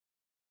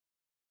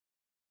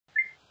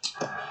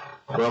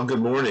Well, good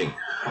morning.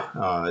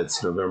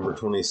 It's November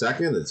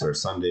 22nd. It's our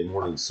Sunday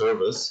morning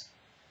service.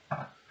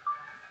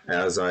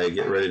 As I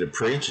get ready to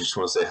preach, I just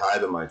want to say hi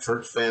to my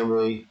church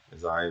family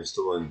as I am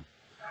still in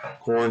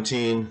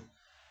quarantine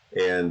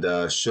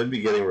and should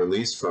be getting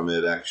released from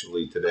it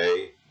actually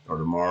today or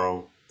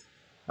tomorrow.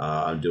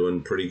 I'm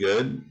doing pretty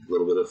good. A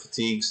little bit of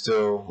fatigue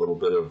still, a little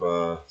bit of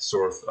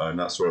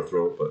not sore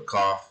throat, but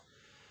cough.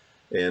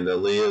 And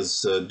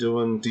Leah's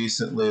doing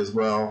decently as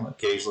well.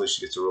 Occasionally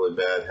she gets a really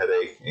bad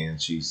headache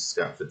and she's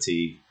got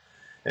fatigue.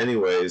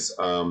 Anyways,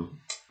 I'm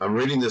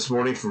reading this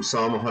morning from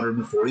Psalm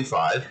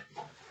 145.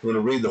 I'm going to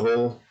read the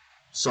whole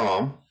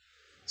psalm.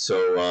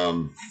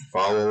 So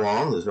follow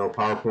along. There's no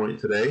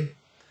PowerPoint today.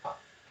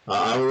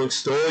 I will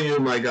extol you,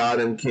 my God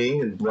and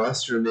King, and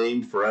bless your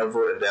name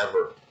forever and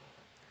ever.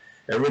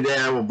 Every day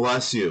I will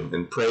bless you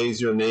and praise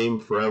your name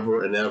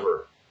forever and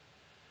ever.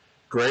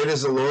 Great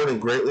is the Lord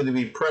and greatly to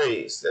be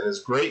praised, and his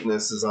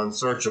greatness is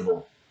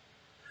unsearchable.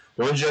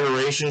 One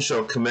generation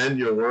shall commend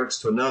your works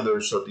to another,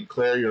 shall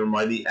declare your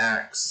mighty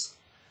acts.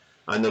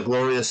 On the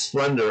glorious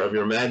splendor of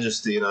your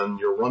majesty and on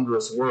your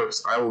wondrous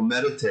works I will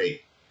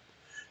meditate.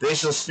 They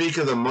shall speak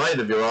of the might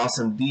of your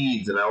awesome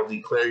deeds, and I will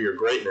declare your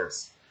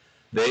greatness.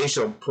 They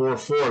shall pour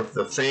forth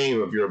the fame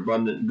of your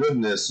abundant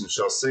goodness, and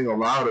shall sing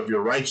aloud of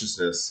your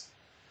righteousness.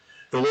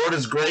 The Lord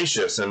is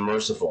gracious and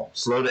merciful,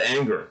 slow to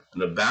anger,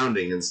 and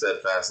abounding in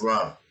steadfast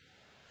love.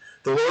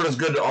 The Lord is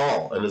good to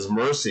all, and his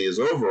mercy is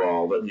over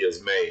all that he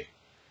has made.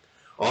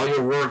 All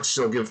your works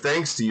shall give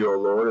thanks to you, O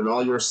Lord, and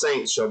all your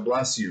saints shall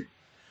bless you.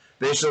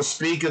 They shall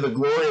speak of the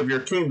glory of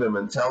your kingdom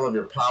and tell of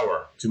your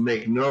power, to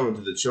make known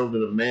to the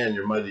children of man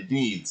your mighty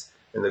deeds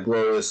and the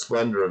glorious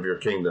splendor of your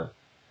kingdom.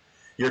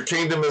 Your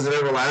kingdom is an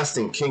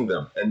everlasting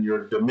kingdom, and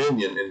your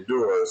dominion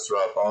endures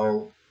throughout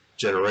all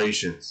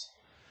generations.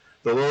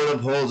 The Lord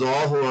upholds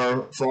all who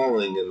are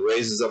falling and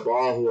raises up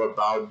all who are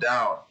bowed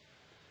down.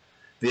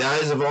 The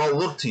eyes of all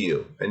look to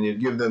you, and you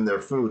give them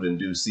their food in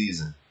due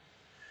season.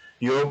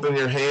 You open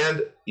your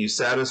hand, you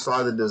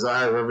satisfy the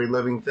desire of every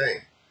living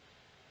thing.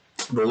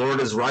 The Lord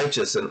is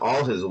righteous in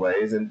all his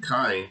ways and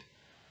kind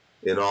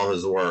in all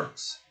his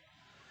works.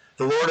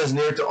 The Lord is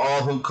near to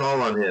all who call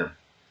on him,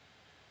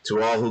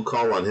 to all who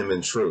call on him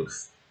in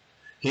truth.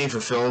 He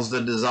fulfills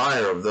the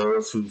desire of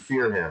those who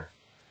fear him.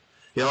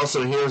 He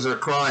also hears their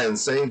cry and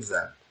saves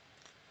them.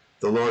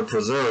 The Lord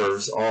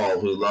preserves all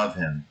who love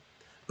him,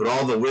 but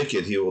all the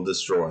wicked he will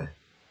destroy.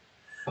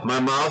 My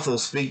mouth will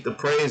speak the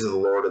praise of the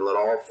Lord, and let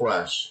all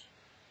flesh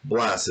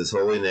bless his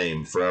holy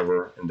name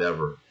forever and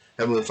ever.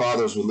 Heavenly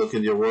Father, as we look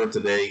into your word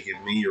today,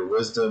 give me your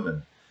wisdom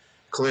and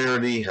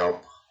clarity.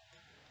 Help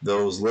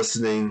those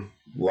listening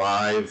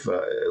live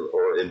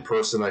or in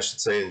person, I should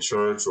say, in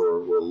church, or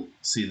we'll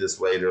see this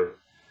later.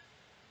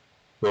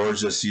 Lord,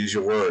 just use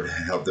your word.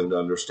 Help them to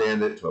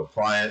understand it, to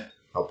apply it.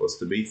 Help us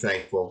to be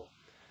thankful.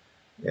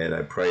 And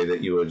I pray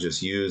that you would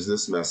just use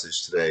this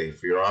message today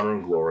for your honor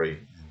and glory.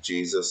 In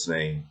Jesus'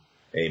 name,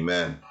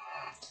 amen.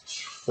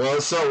 Well,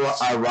 it's so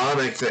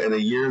ironic that in a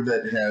year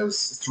that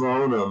has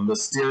thrown a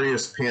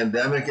mysterious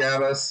pandemic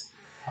at us,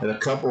 and a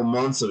couple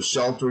months of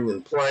sheltering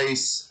in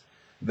place,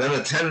 then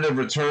a tentative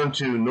return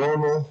to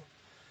normal,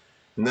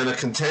 and then a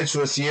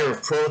contentious year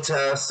of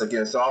protests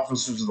against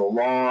officers of the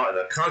law, and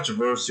a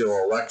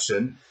controversial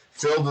election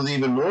filled with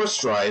even more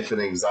strife and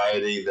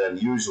anxiety than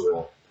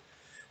usual.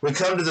 We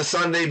come to the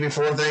Sunday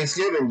before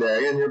Thanksgiving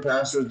Day, and your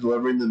pastor is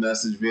delivering the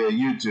message via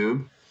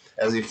YouTube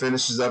as he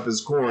finishes up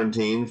his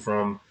quarantine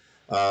from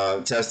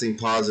testing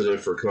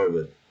positive for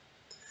COVID.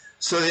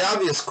 So the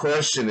obvious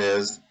question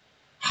is,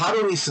 how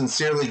do we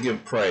sincerely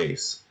give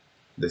praise,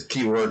 the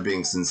key word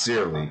being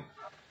sincerely,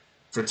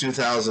 for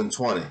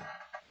 2020?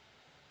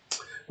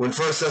 When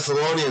 1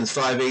 Thessalonians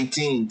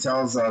 5:18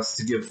 tells us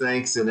to give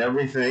thanks in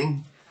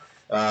everything,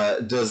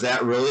 does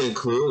that really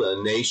include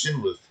a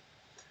nation with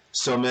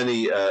so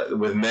many,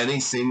 with many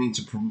seeming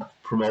to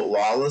promote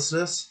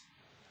lawlessness?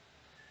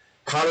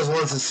 How does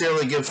one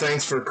sincerely give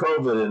thanks for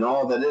COVID and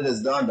all that it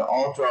has done to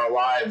alter our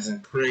lives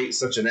and create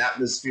such an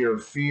atmosphere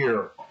of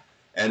fear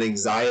and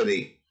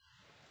anxiety?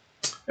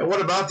 And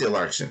what about the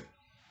election?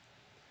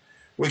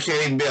 We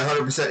can't even be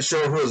 100%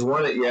 sure who has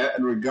won it yet,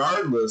 and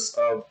regardless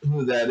of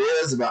who that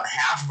is, about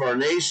half of our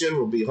nation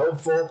will be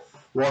hopeful,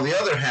 while the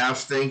other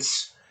half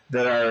thinks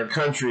that our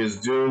country is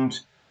doomed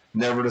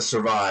never to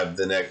survive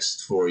the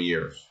next 4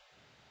 years.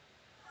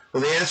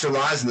 Well, the answer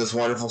lies in this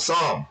wonderful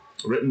psalm,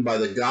 written by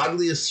the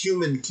godliest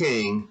human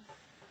king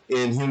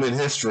in human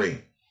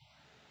history.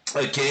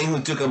 A king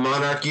who took a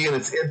monarchy in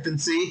its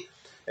infancy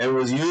and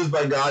was used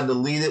by God to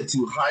lead it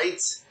to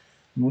heights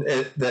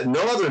that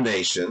no other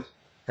nation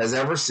has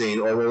ever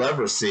seen or will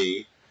ever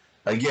see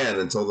again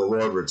until the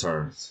Lord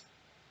returns.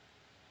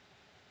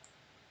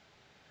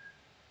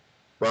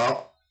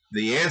 Well,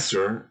 the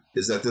answer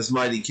is that this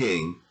mighty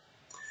king,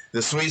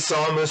 the sweet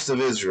psalmist of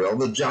Israel,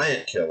 the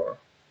giant killer,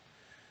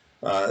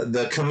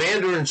 the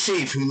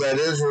commander-in-chief who led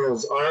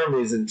Israel's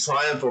armies in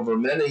triumph over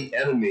many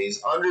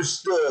enemies,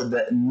 understood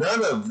that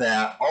none of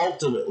that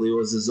ultimately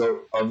was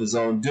of his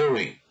own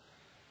doing,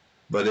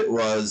 but it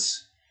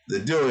was the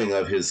doing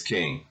of his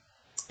king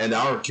and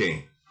our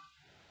king.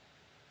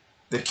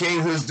 The king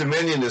whose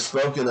dominion is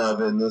spoken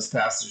of in this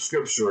passage of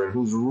Scripture and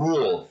whose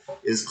rule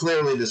is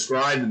clearly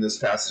described in this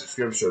passage of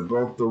Scripture.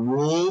 Both the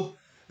rule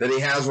that he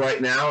has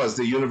right now as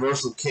the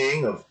universal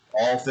king of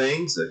all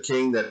things, a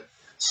king that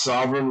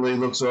sovereignly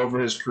looks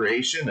over his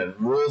creation and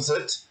rules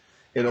it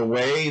in a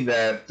way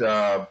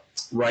that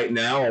right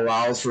now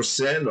allows for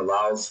sin,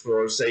 allows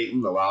for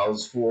Satan,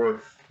 allows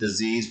for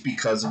disease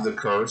because of the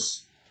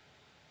curse.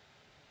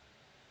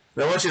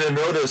 Now I want you to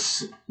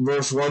notice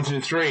verse 1 through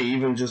 3,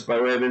 even just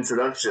by way of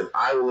introduction.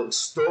 I will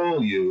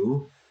extol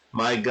you,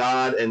 my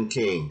God and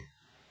King,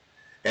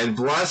 and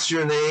bless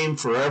your name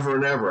forever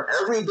and ever.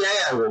 Every day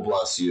I will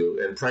bless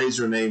you and praise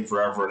your name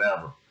forever and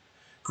ever.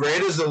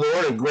 Great is the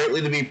Lord and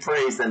greatly to be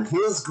praised, and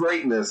his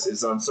greatness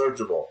is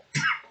unsearchable.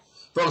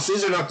 Folks,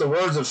 these are not the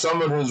words of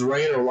someone whose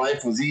reign or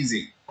life was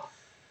easy,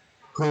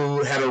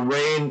 who had a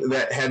reign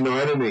that had no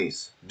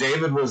enemies.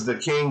 David was the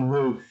king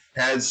who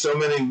had so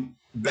many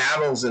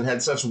battles and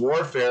had such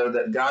warfare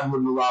that God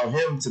wouldn't allow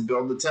him to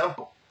build the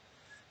temple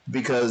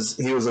because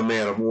he was a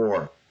man of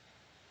war.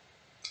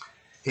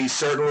 He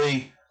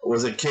certainly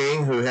was a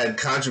king who had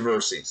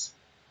controversies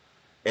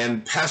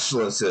and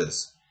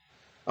pestilences.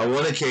 On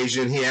one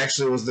occasion, he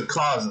actually was the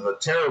cause of a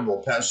terrible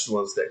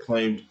pestilence that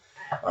claimed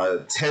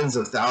tens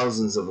of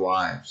thousands of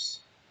lives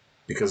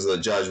because of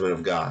the judgment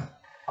of God.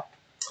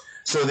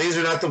 So these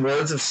are not the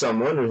words of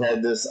someone who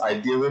had this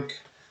idyllic,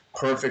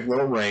 perfect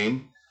little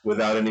reign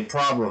without any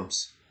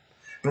problems.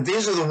 But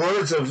these are the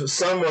words of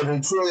someone who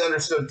truly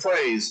understood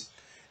praise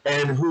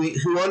and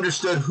who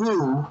understood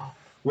who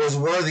was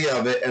worthy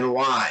of it and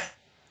why.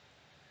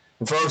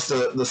 And folks,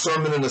 the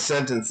sermon in a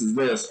sentence is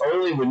this: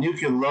 only when you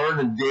can learn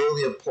and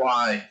daily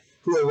apply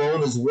who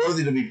alone is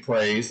worthy to be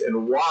praised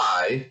and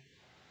why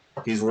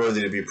he's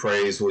worthy to be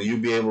praised will you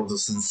be able to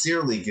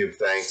sincerely give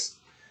thanks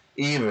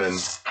even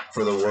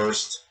for the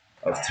worst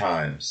of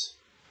times.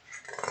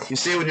 You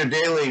see, when your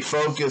daily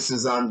focus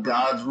is on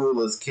God's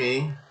rule as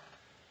king,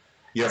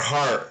 your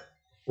heart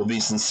will be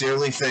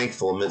sincerely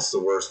thankful amidst the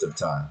worst of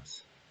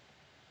times.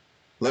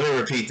 Let me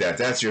repeat that.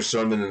 That's your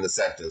sermon in a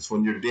sentence.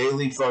 When your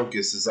daily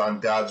focus is on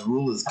God's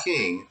rule as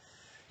king,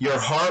 your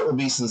heart will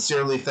be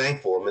sincerely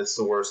thankful amidst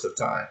the worst of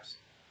times.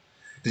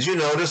 Did you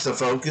notice the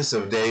focus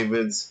of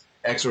David's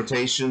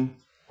exhortation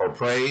or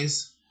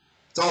praise?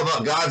 It's all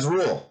about God's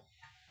rule.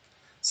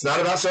 It's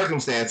not about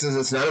circumstances.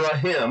 It's not about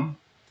him.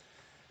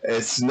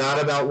 It's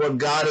not about what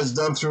God has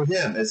done through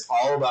him. It's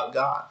all about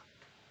God.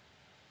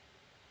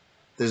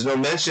 There's no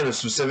mention of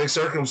specific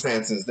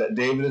circumstances that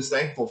David is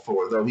thankful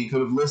for, though he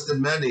could have listed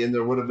many and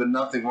there would have been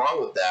nothing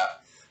wrong with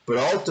that. But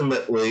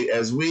ultimately,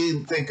 as we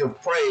think of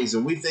praise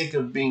and we think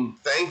of being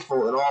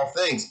thankful in all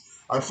things,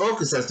 our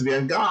focus has to be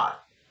on God.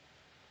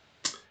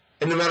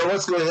 And no matter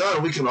what's going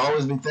on, we can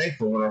always be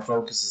thankful when our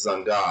focus is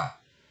on God.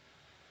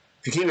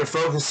 If you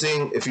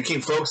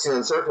keep focusing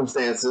on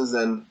circumstances,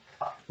 then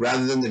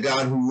rather than the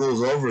God who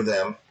rules over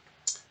them,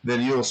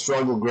 then you will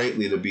struggle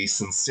greatly to be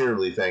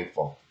sincerely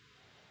thankful.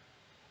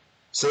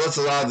 So let's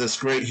allow this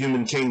great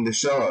human king to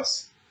show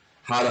us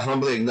how to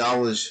humbly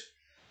acknowledge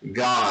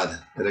God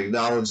and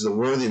acknowledge the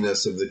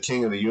worthiness of the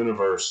King of the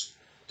universe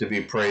to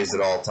be praised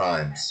at all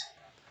times.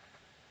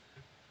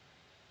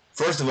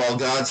 First of all,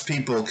 God's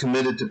people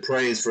committed to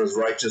praise for his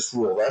righteous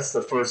rule. That's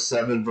the first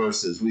 7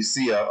 verses. We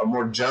see a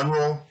more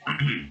general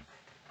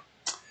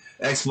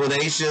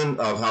explanation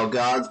of how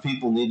God's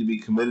people need to be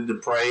committed to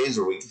praise,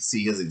 or we can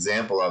see his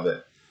example of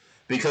it,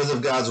 because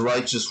of God's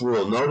righteous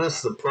rule.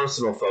 Notice the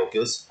personal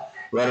focus.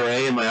 Letter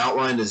A in my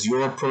outline is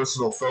your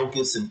personal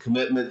focus and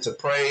commitment to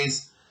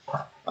praise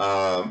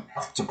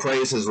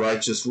his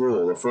righteous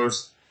rule. The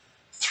first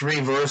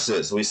 3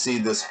 verses, we see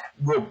this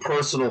real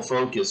personal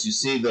focus. You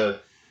see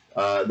the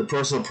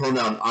personal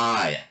pronoun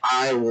I.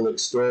 I will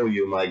extol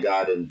you, my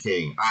God and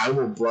King. I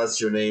will bless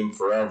your name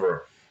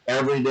forever.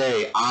 Every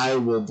day I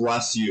will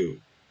bless you.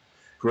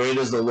 Great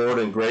is the Lord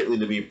and greatly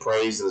to be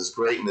praised, and his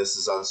greatness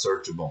is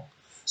unsearchable.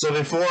 So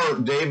before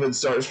David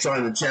starts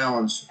trying to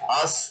challenge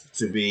us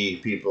to be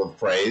people of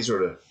praise or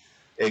to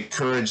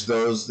encourage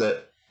those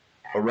that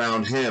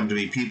around him to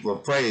be people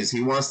of praise,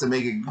 he wants to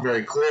make it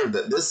very clear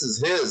that this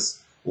is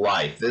his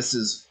life. This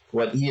is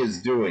what he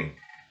is doing.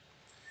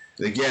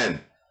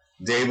 Again,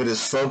 David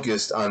is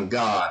focused on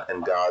God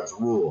and God's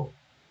rule.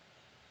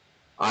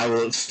 I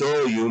will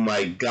extol you,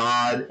 my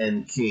God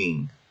and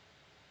King.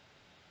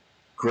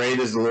 Great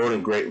is the Lord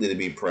and greatly to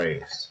be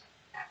praised.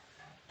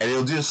 And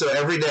he'll do so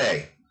every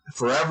day,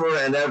 forever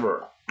and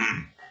ever.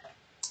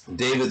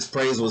 David's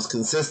praise was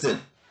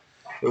consistent.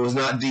 It was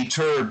not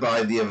deterred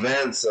by the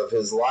events of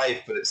his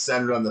life, but it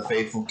centered on the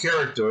faithful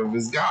character of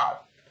his God.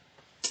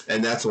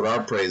 And that's what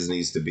our praise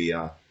needs to be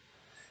on.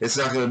 It's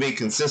not going to be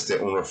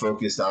consistent when we're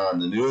focused on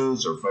the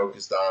news or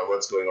focused on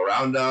what's going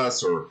around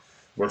us, or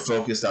we're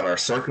focused on our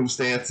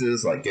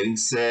circumstances like getting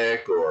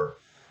sick or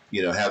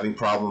having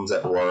problems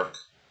at work.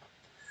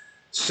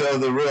 So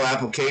the real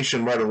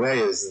application right away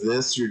is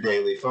this: your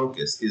daily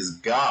focus is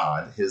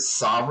God, his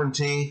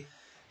sovereignty,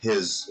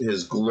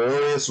 his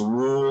glorious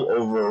rule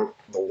over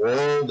the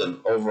world and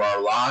over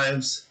our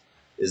lives.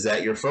 Is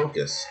that your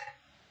focus?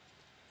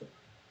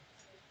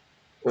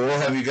 Or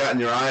have you gotten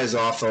your eyes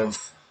off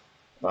of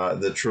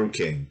the true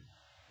king?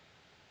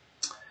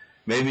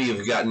 Maybe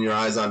you've gotten your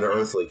eyes onto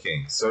earthly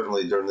kings.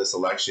 Certainly during this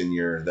election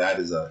year, that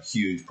is a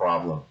huge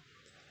problem.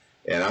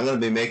 And I'm going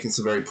to be making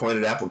some very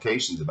pointed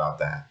applications about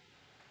that.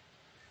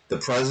 The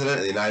President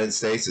of the United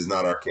States is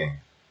not our king.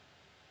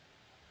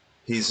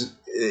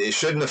 It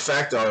shouldn't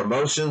affect our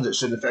emotions. It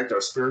shouldn't affect our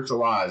spiritual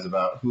lives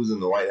about who's in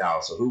the White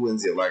House or who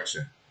wins the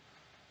election.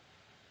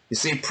 You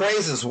see,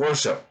 praise is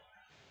worship.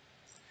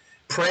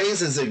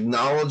 Praise is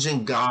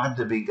acknowledging God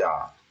to be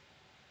God.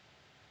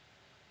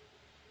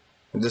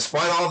 And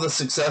despite all the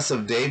success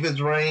of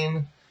David's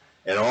reign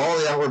and all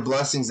the outward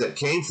blessings that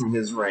came from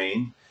his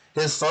reign,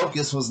 his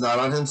focus was not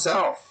on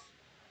himself.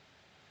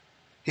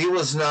 He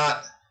was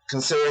not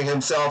considering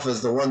himself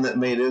as the one that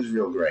made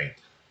Israel great.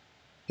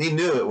 He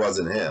knew it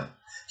wasn't him.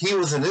 He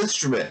was an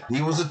instrument.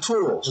 He was a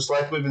tool, just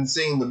like we've been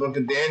seeing in the book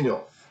of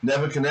Daniel.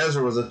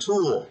 Nebuchadnezzar was a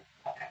tool.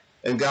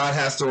 And God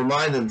has to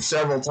remind him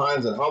several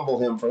times and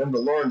humble him for him to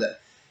learn that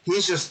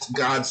he's just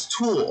God's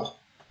tool.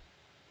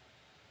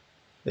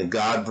 And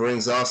God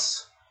brings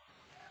us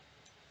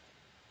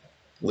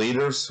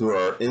leaders who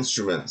are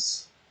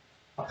instruments.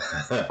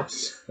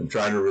 I'm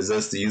trying to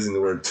resist using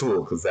the word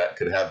tool because that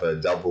could have a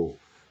double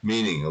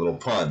meaning, a little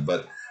pun,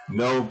 but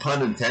no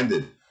pun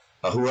intended.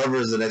 Whoever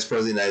is the next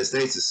president of the United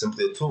States is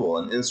simply a tool,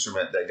 an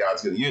instrument that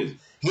God's going to use.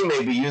 He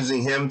may be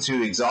using him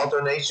to exalt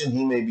our nation.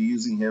 He may be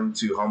using him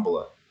to humble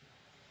it.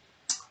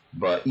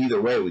 But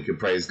either way, we can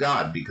praise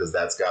God because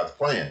that's God's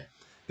plan.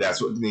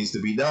 That's what needs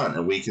to be done,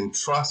 and we can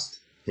trust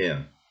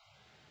him.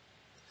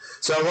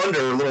 So I wonder,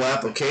 a little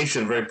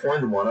application, very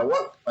pointed one,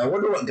 I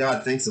wonder what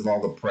God thinks of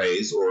all the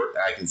praise, or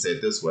I can say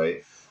it this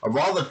way, of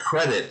all the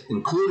credit,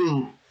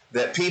 including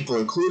that people,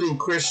 including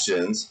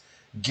Christians,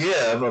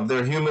 give of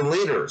their human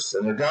leaders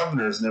and their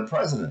governors and their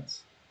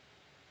presidents.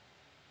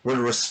 We're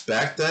to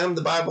respect them,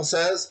 the Bible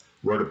says.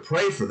 We're to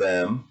pray for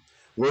them.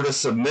 We're to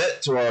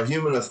submit to our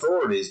human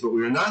authorities, but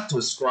we are not to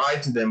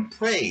ascribe to them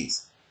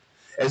praise,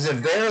 as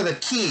if they're the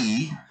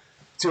key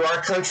to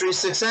our country's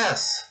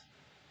success.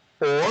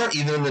 Or,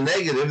 even in the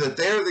negative, that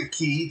they're the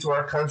key to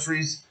our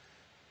country's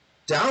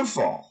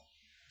downfall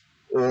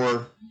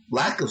or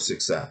lack of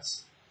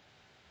success.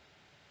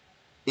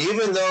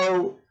 Even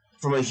though,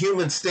 from a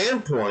human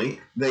standpoint,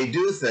 they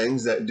do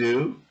things that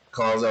do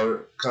cause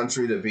our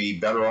country to be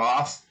better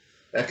off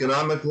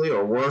economically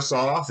or worse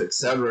off,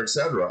 etc.,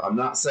 etc. I'm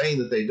not saying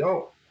that they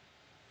don't.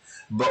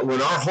 But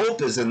when our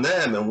hope is in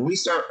them and we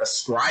start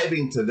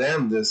ascribing to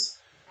them this,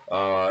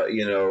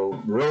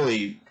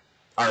 really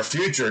our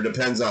future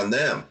depends on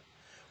them,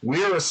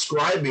 we are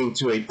ascribing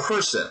to a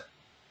person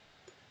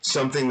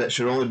something that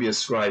should only be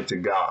ascribed to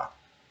God.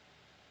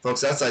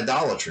 Folks, that's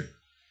idolatry.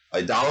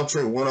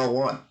 Idolatry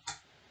 101.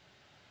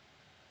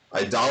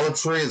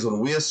 Idolatry is when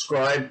we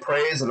ascribe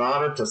praise and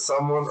honor to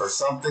someone or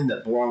something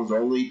that belongs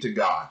only to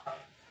God.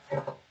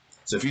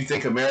 So if you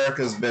think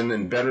America's been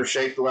in better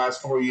shape the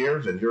last 4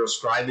 years and you're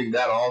ascribing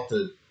that all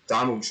to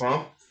Donald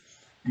Trump,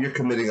 you're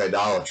committing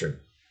idolatry.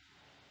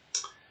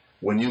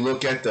 When you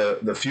look at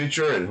the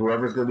future and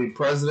whoever's going to be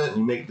president and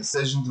you make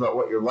decisions about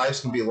what your life's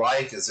going to be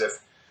like as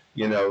if,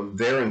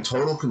 they're in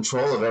total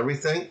control of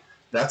everything,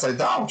 that's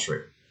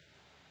idolatry.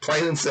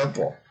 Plain and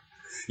simple.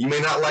 You may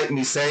not like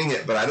me saying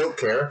it, but I don't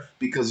care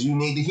because you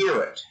need to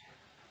hear it.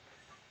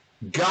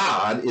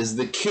 God is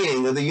the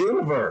king of the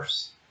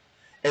universe.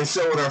 And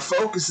so when our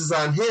focus is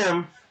on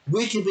him,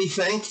 we can be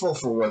thankful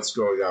for what's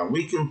going on.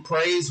 We can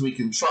praise, we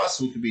can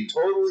trust, we can be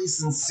totally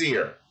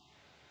sincere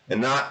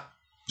and not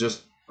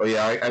just,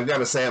 I've got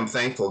to say I'm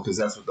thankful because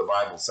that's what the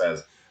Bible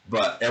says.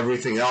 But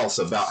everything else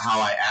about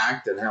how I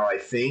act and how I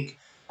think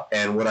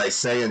and what I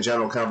say in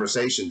general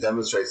conversation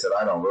demonstrates that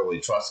I don't really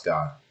trust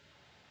God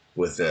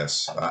with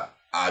this.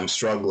 I'm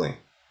struggling.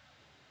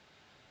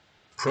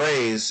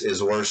 Praise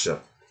is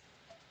worship.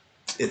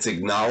 It's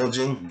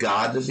acknowledging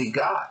God to be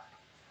God.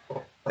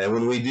 And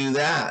when we do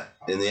that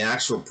in the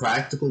actual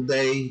practical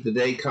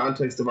day-to-day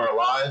context of our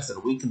lives,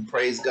 then we can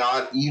praise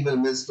God even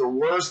amidst the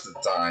worst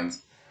of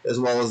times as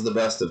well as the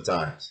best of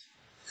times.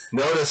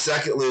 Notice,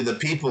 secondly, the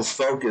people's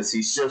focus.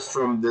 He shifts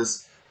from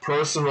this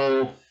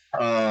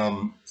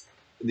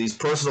these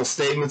personal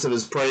statements of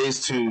his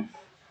praise to,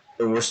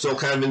 and we're still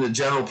kind of in the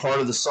general part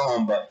of the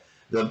psalm, but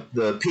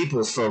the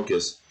people's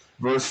focus.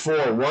 Verse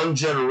 4, one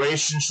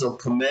generation shall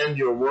commend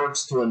your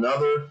works to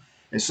another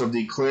and shall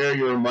declare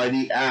your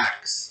mighty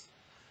acts.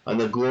 On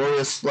the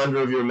glorious splendor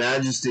of your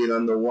majesty and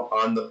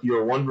on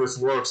your wondrous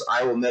works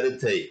I will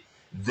meditate.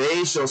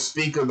 They shall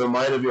speak of the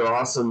might of your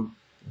awesome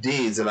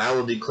deeds, and I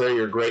will declare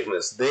your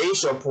greatness. They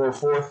shall pour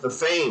forth the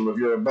fame of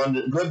your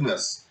abundant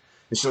goodness,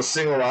 and shall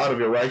sing aloud of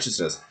your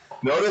righteousness.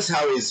 Notice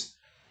how he's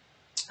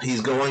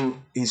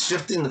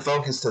shifting the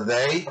focus to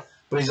they,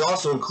 but he's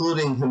also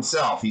including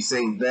himself. He's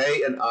saying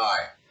they and I.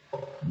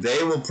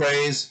 They will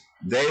praise,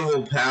 they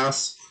will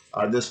pass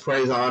this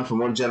praise on from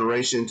one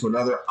generation to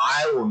another.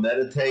 I will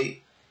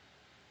meditate.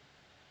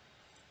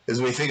 As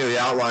we think of the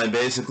outline,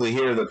 basically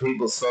here, the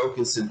people's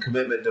focus and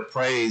commitment to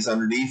praise,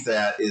 underneath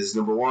that is,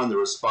 number one, the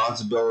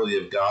responsibility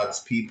of God's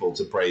people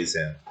to praise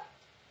him.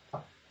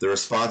 the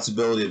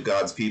responsibility of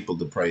God's people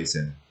to praise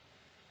him.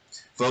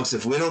 Folks,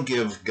 if we don't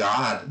give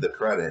God the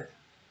credit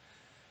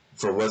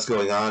for what's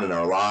going on in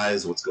our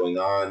lives, what's going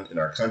on in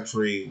our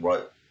country,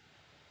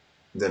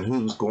 then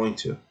who's going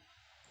to?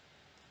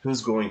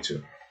 Who's going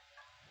to?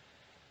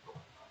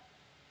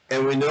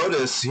 And we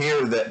notice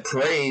here that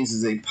praise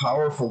is a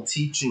powerful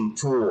teaching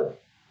tool.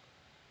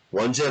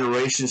 One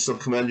generation shall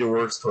commend your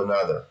works to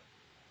another.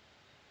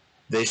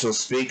 They shall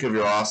speak of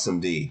your awesome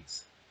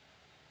deeds.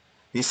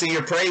 You see,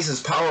 your praise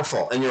is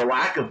powerful, and your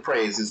lack of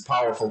praise is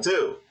powerful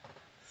too.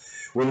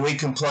 When we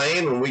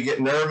complain, when we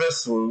get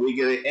nervous, when we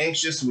get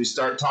anxious, we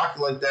start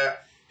talking like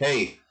that,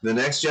 hey, the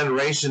next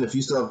generation, if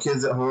you still have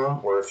kids at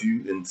home, or if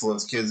you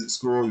influence kids at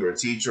school, you're a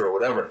teacher or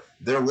whatever,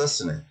 they're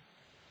listening.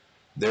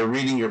 They're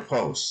reading your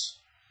posts.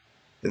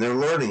 And they're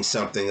learning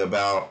something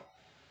about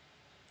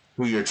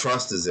who your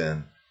trust is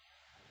in.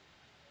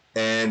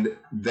 And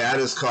that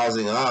is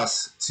causing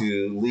us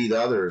to lead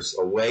others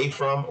away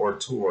from or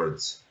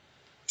towards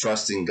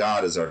trusting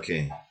God as our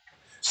King.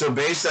 So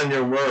based on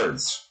your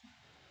words,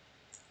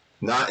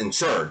 not in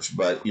church,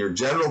 but your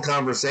general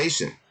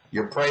conversation,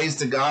 your praise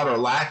to God or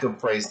lack of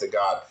praise to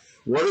God,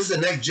 what is the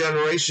next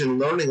generation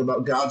learning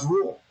about God's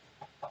rule?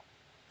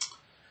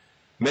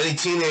 Many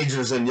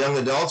teenagers and young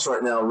adults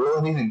right now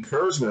really need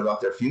encouragement about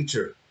their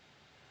future.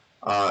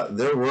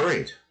 They're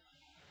worried.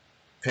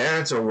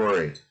 Parents are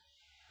worried.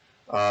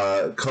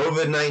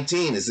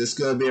 COVID-19, is this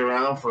going to be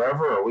around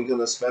forever? Are we going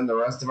to spend the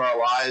rest of our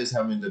lives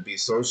having to be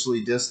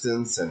socially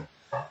distanced and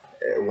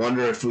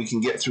wonder if we can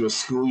get through a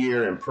school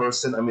year in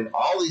person? I mean,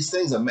 all these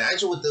things.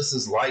 Imagine what this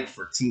is like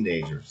for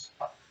teenagers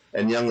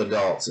and young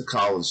adults and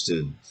college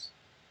students.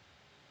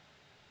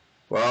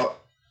 Well,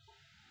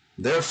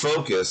 their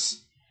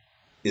focus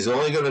is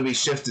only going to be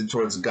shifted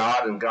towards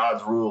God and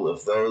God's rule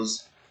if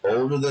those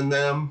older than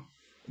them,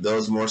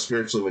 those more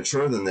spiritually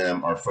mature than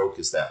them, are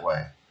focused that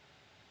way.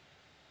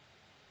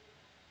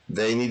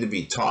 They need to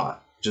be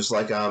taught, just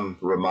like I'm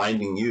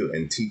reminding you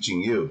and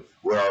teaching you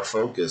where our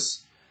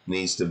focus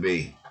needs to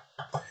be.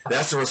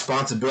 That's the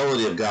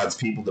responsibility of God's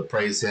people to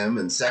praise him.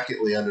 And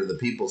secondly, under the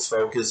people's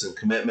focus and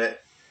commitment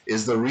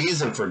is the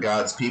reason for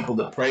God's people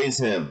to praise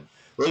him.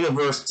 Look at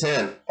verse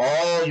 10.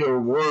 All your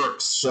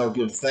works shall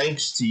give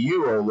thanks to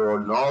you, O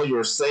Lord, and all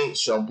your saints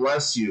shall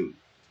bless you.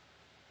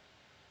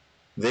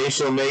 They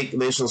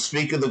shall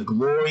speak of the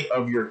glory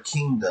of your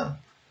kingdom.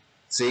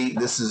 See,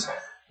 this is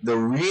the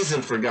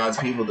reason for God's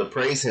people to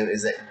praise him,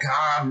 is that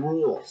God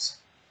rules.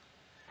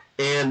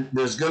 And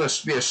there's going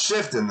to be a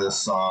shift in this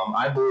psalm.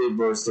 I believe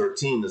verse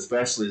 13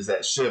 especially is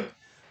that shift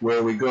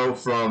where we go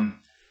from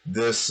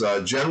this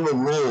general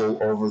rule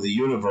over the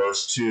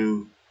universe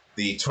to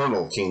the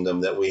eternal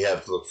kingdom that we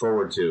have to look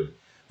forward to.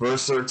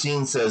 Verse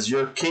 13 says,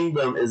 your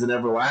kingdom is an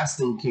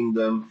everlasting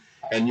kingdom,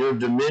 and your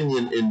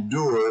dominion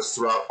endures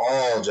throughout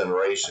all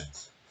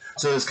generations.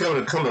 So there's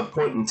going to come a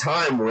point in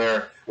time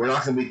where we're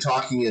not going to be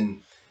talking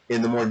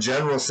in the more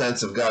general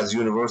sense of God's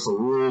universal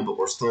rule, but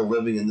we're still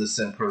living in this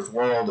sin-cursed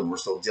world, and we're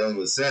still dealing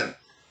with sin.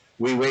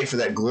 We wait for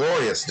that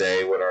glorious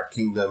day when our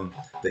kingdom,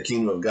 the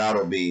kingdom of God,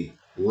 will be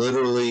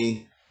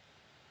literally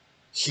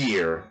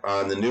here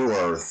on the new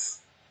earth.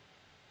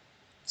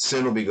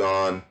 Sin will be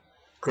gone.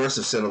 Curse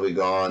of sin will be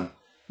gone.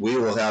 We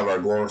will have our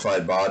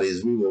glorified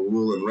bodies. We will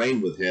rule and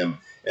reign with him.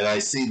 And I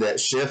see that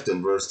shift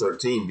in verse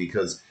 13,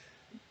 because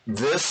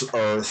this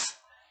earth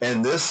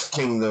and this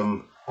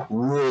kingdom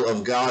rule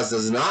of God's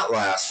does not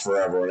last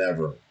forever and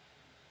ever.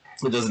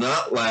 It does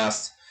not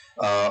last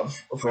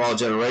for all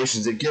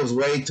generations. It gives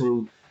way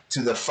to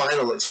the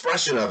final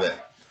expression of it,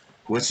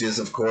 which is,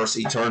 of course,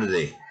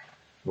 eternity,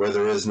 where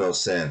there is no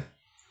sin.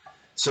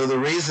 So the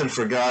reason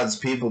for God's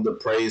people to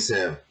praise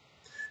him.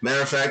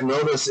 Matter of fact,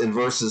 notice in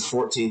verses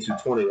 14 through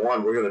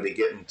 21, we're going to be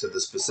getting to the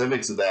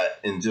specifics of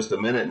that in just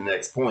a minute,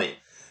 next point.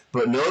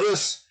 But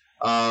notice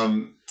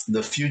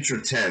the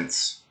future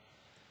tense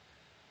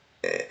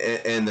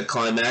and the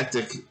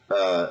climactic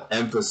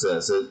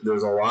emphasis.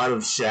 There's a lot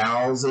of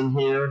shalls in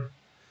here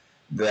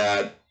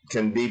that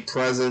can be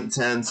present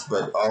tense,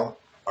 but are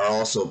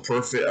also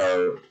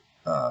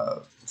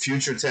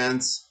future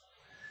tense.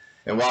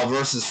 And while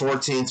verses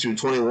 14 through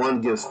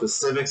 21 give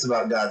specifics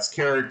about God's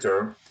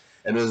character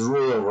and his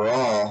rule over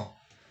all,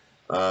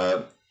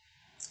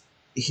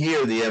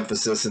 here the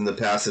emphasis in the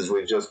passage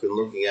we've just been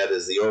looking at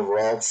is the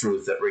overall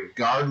truth that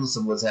regardless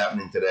of what's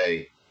happening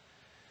today,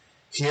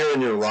 here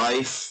in your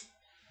life,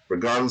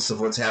 regardless of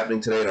what's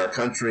happening today in our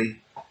country,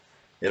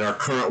 in our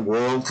current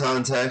world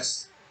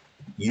context,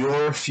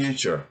 your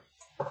future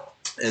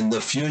and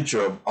the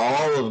future of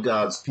all of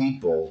God's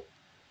people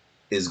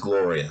is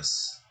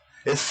glorious.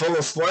 It's full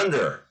of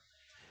splendor.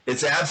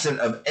 It's absent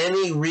of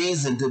any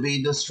reason to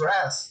be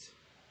distressed.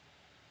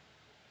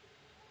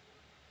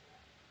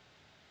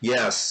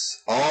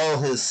 Yes, all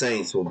his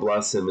saints will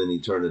bless him in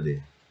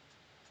eternity.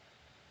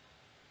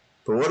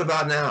 But what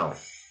about now?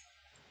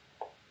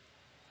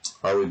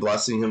 Are we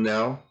blessing him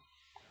now?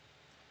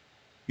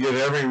 You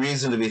have every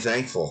reason to be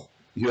thankful.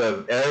 You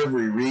have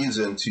every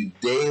reason to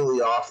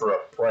daily offer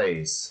up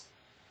praise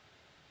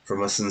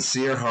from a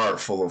sincere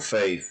heart full of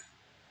faith,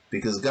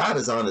 because God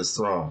is on his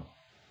throne.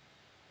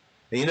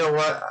 And you know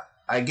what?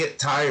 I get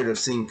tired of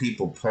seeing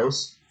people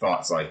post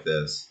thoughts like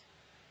this.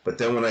 But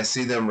then when I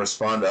see them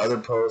respond to other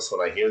posts,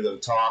 when I hear them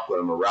talk, when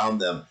I'm around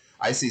them,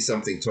 I see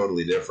something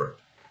totally different.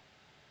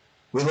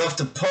 We love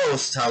to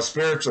post how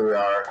spiritual we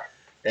are,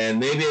 and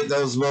maybe at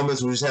those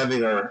moments we're just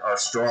having our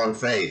strong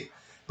faith.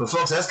 But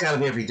folks, that's got to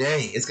be every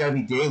day. It's got to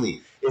be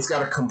daily. It's got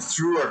to come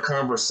through our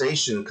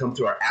conversation, come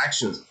through our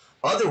actions.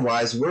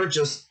 Otherwise, we're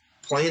just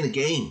playing a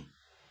game.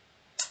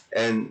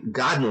 And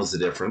God knows the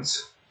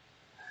difference.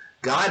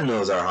 God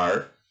knows our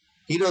heart.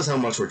 He knows how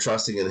much we're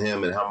trusting in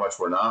Him and how much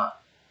we're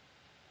not.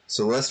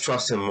 So let's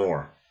trust Him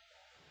more.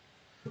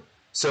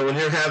 So when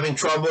you're having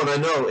trouble, and I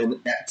know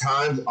at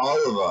times,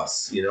 all of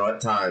us,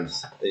 at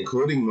times,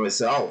 including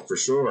myself for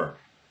sure,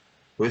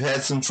 we've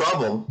had some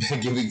trouble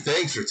giving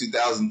thanks for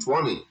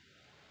 2020.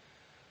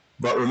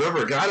 But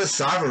remember, God is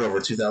sovereign over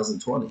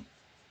 2020.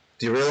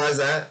 Do you realize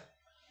that?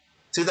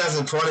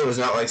 2020 was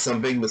not like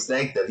some big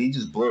mistake that He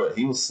just blew it.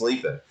 He was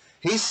sleeping.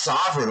 He's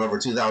sovereign over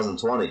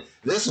 2020.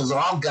 This was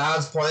all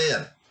God's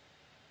plan.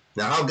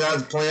 Now, how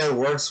God's plan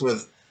works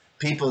with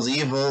people's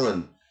evil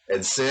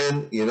and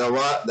sin, you know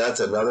what?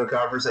 That's another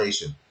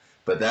conversation.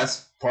 But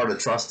that's part of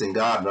trusting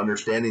God and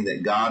understanding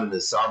that God in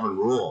His sovereign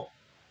rule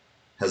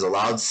has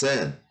allowed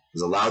sin,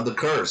 has allowed the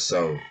curse.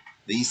 So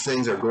these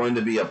things are going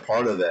to be a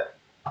part of it.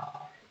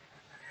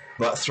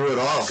 But through it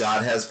all,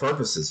 God has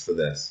purposes for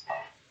this.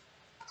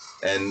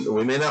 And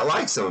we may not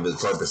like some of His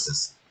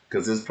purposes,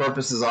 because His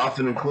purposes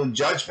often include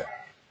judgment.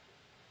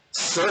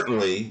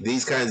 Certainly,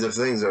 these kinds of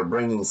things are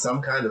bringing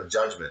some kind of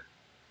judgment.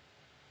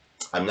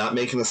 I'm not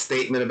making a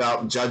statement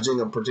about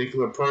judging a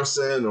particular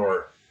person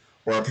or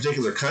a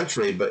particular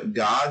country, but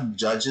God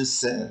judges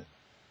sin.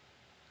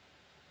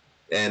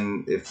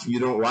 And if you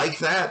don't like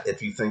that,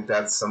 if you think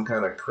that's some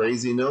kind of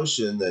crazy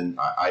notion, then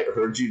I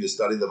urge you to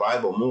study the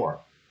Bible more.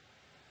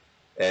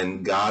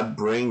 And God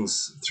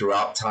brings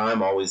throughout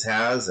time, always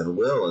has and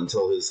will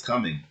until His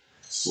coming,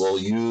 will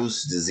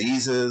use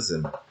diseases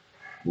and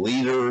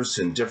leaders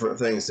and different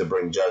things to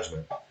bring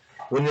judgment.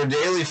 When your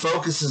daily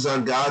focus is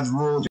on God's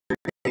rule,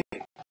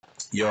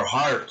 your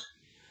heart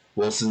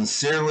will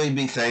sincerely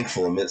be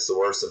thankful amidst the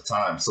worst of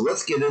times. So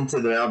let's get into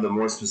now the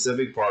more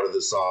specific part of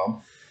the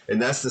psalm, and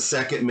that's the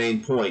second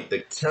main point. The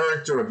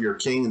character of your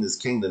king and his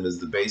kingdom is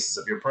the basis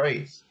of your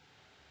praise.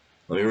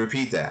 Let me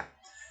repeat that.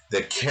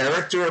 The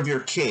character of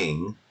your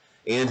king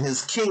and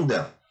his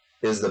kingdom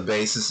is the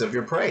basis of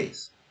your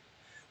praise.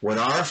 When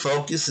our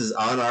focus is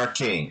on our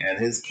king and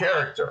his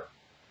character,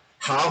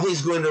 how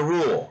he's going to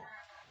rule,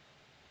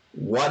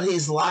 what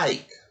he's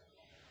like,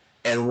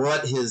 and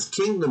what his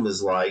kingdom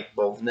is like,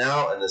 both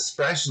now and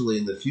especially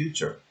in the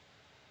future,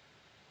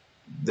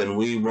 then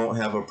we won't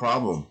have a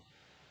problem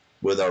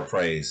with our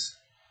praise.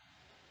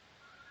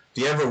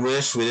 Do you ever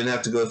wish we didn't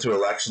have to go through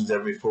elections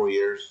every 4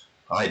 years?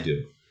 I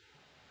do.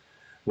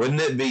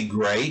 Wouldn't it be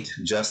great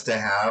just to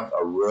have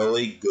a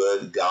really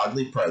good,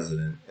 godly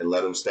president and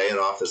let him stay in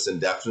office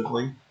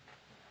indefinitely?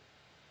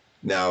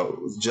 Now,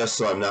 just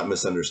so I'm not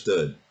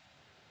misunderstood,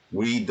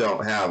 we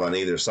don't have on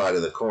either side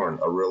of the coin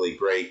a really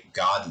great,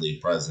 godly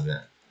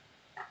president.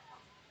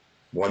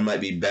 One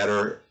might be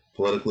better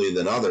politically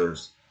than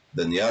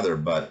the other,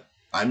 but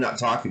I'm not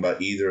talking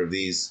about either of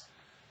these,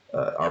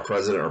 our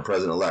president or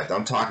president-elect.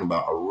 I'm talking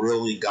about a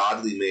really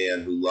godly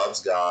man who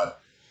loves God,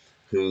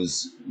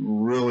 who's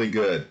really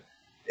good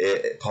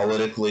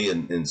politically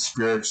and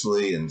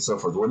spiritually and so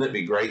forth. Wouldn't it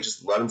be great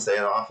just to let him stay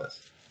in office?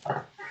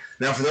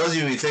 Now, for those of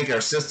you who think our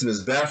system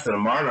is best and a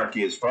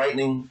monarchy is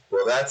frightening,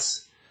 well,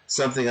 that's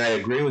something I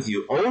agree with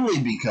you, only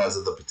because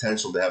of the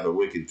potential to have a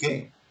wicked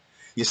king.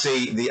 You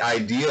see, the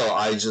ideal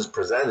I just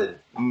presented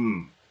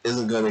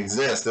isn't going to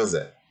exist, is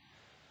it?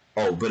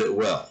 Oh, but it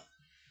will.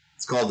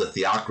 It's called the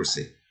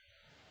theocracy.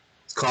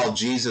 It's called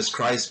Jesus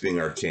Christ being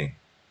our king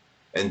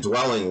and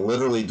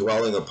literally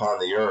dwelling upon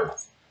the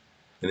earth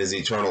in his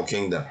eternal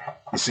kingdom.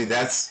 You see,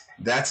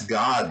 that's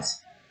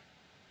God's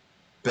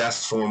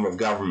best form of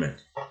government.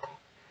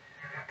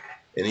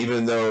 And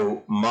even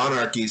though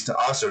monarchies to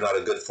us are not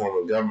a good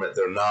form of government,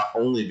 they're not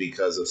only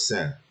because of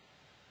sin.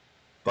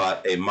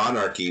 But a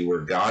monarchy where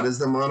God is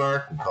the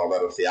monarch, we call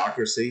that a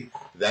theocracy,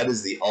 that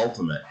is the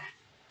ultimate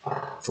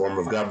form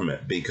of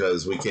government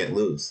because we can't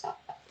lose.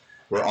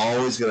 We're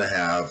always going to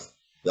have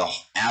the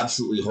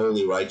absolutely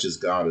holy, righteous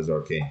God as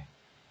our king.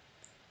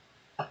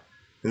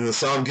 And the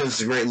psalm gives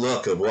us a great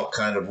look of what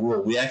kind of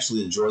rule we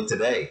actually enjoy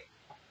today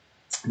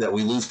that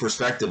we lose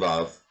perspective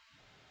of.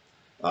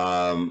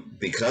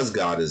 Because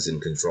God is in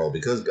control,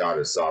 because God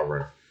is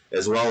sovereign,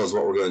 as well as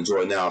what we're going to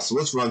enjoy now. So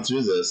let's run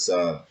through this.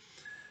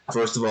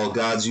 First of all,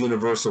 God's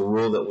universal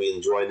rule that we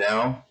enjoy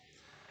now.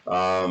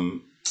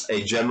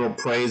 A general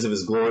praise of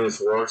his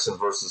glorious works in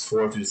verses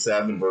 4 through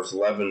 7, verse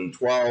 11 and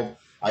 12.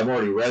 I've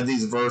already read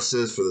these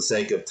verses for the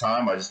sake of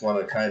time. I just want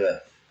to kind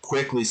of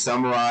quickly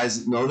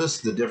summarize. Notice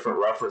the different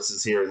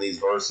references here in these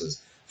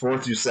verses, 4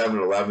 through 7,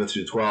 11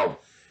 through 12.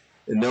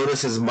 And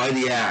notice his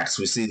mighty acts.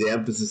 We see the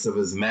emphasis of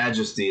his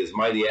majesty, his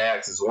mighty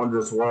acts, his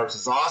wondrous works,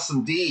 his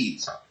awesome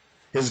deeds,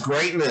 his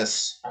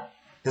greatness,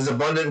 his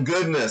abundant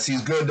goodness.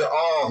 He's good to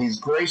all. He's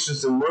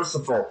gracious and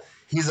merciful.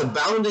 He's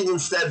abounding in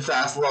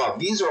steadfast love.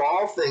 These are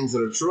all things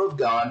that are true of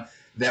God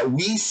that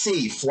we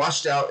see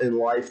flushed out in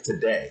life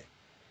today.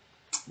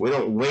 We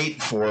don't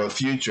wait for a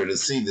future to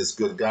see this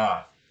good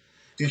God.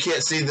 If you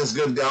can't see this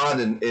good God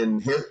in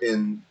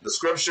the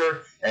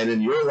Scripture and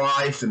in your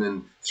life and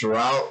in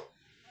throughout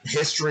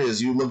history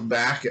as you look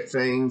back at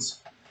things,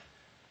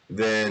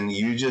 then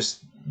you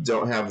just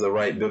don't have the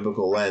right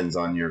biblical lens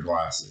on your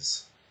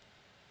glasses.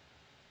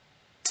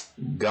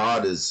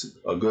 God is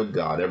a good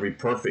God. Every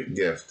perfect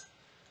gift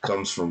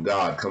comes from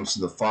God, comes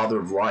from the Father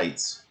of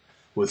lights,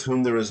 with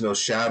whom there is no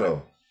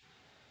shadow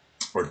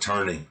or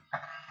turning.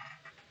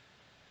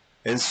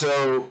 And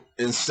so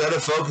instead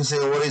of focusing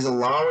on what he's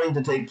allowing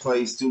to take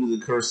place due to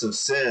the curse of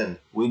sin,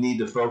 we need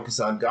to focus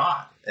on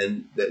God,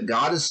 and that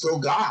God is still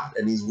God,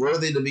 and he's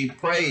worthy to be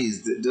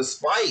praised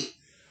despite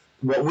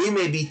what we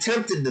may be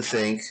tempted to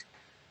think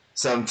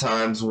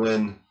sometimes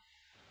when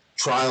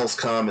trials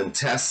come and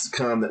tests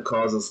come that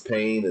cause us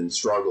pain and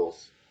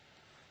struggles.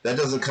 That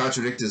doesn't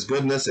contradict his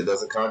goodness. It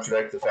doesn't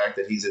contradict the fact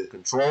that he's in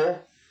control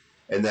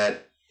and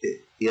that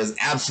he has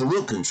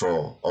absolute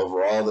control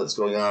over all that's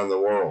going on in the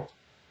world.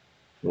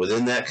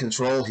 Within that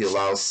control, he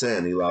allows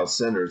sin. He allows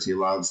sinners. He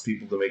allows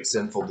people to make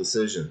sinful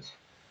decisions.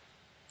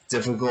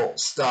 Difficult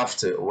stuff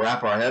to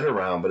wrap our head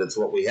around, but it's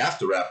what we have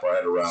to wrap our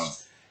head around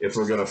if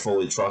we're going to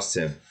fully trust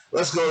him.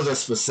 Let's go to the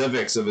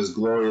specifics of his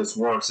glorious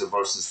works in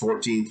verses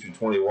 14 through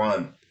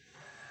 21.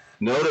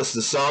 Notice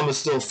the psalm is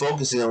still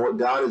focusing on what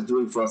God is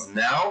doing for us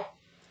now.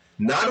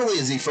 Not only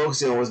is he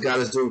focusing on what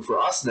God is doing for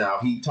us now,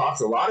 he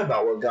talks a lot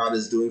about what God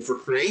is doing for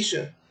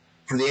creation,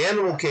 for the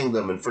animal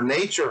kingdom, and for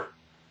nature.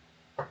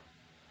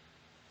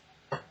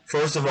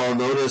 First of all,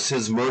 notice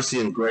his mercy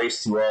and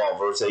grace to all,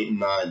 verse 8 and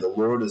 9. The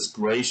Lord is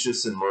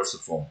gracious and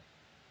merciful,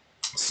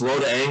 slow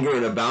to anger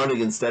and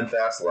abounding in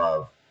steadfast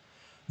love.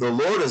 The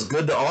Lord is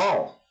good to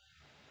all,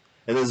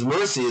 and his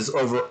mercy is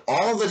over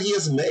all that he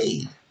has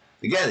made.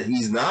 Again,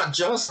 he's not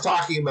just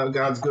talking about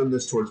God's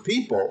goodness towards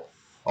people,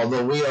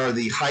 although we are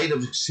the height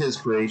of his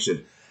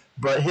creation,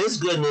 but his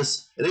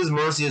goodness and his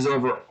mercy is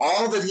over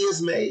all that he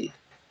has made.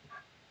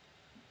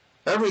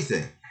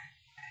 Everything.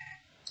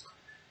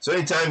 So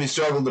anytime you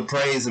struggle to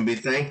praise and be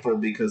thankful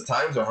because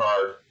times are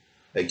hard,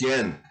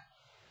 again,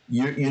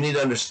 you need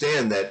to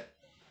understand that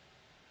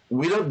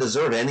we don't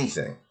deserve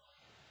anything.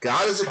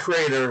 God is a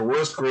creator, we're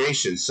his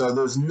creation, so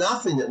there's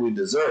nothing that we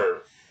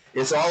deserve.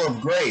 It's all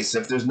of grace.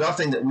 If there's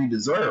nothing that we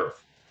deserve,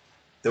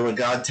 then when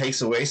God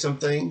takes away some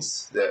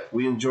things that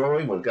we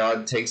enjoy, when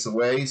God takes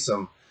away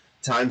some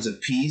times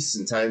of peace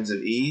and times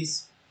of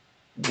ease,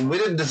 we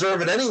didn't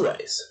deserve it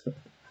anyways.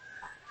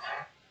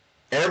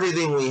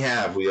 Everything we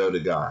have, we owe to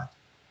God.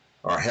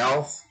 Our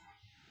health,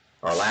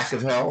 our lack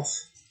of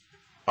health,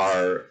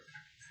 our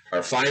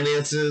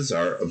finances,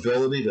 our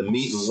ability to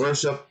meet and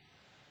worship,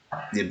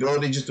 the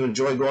ability just to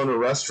enjoy going to a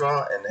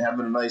restaurant and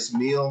having a nice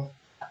meal,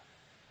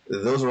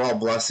 those are all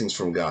blessings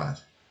from God.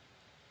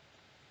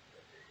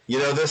 You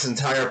know, this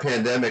entire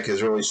pandemic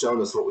has really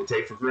shown us what we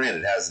take for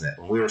granted, hasn't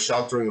it? When we were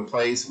sheltering in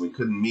place and we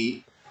couldn't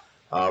meet,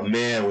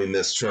 man, we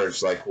missed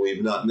church like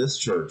we've not missed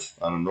church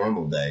on a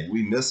normal day.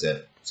 We miss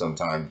it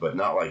sometimes, but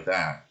not like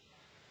that.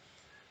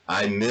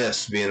 I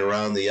miss being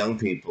around the young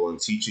people and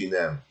teaching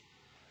them.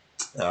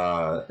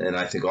 And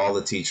I think all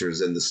the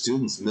teachers and the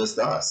students missed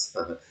us.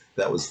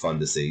 That was fun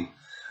to see.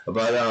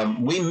 But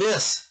we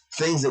miss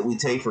things that we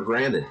take for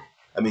granted.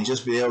 I mean,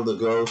 just being able to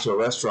go to a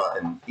restaurant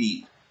and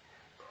eat.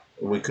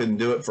 We couldn't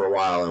do it for a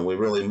while, and we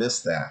really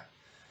missed that.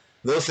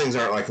 Those things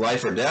aren't like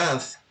life or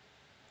death,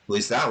 at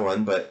least that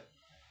one. But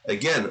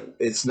again,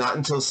 it's not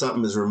until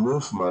something is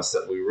removed from us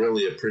that we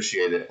really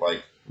appreciate it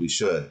like we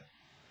should.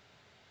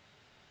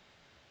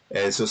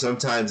 And so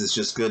sometimes it's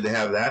just good to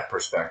have that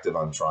perspective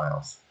on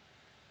trials,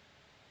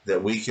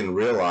 that we can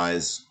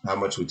realize how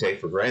much we take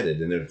for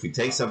granted. And if we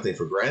take something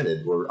for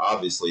granted, we're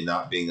obviously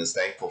not being as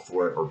thankful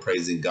for it or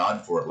praising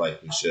God for it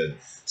like we should.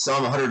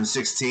 Psalm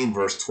 116,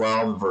 verse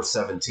 12 and verse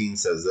 17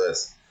 says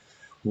this: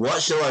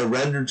 "What shall I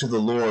render to the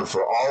Lord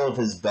for all of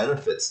his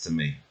benefits to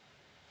me?"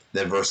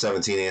 Then verse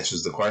 17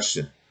 answers the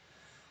question.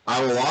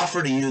 "I will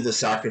offer to you the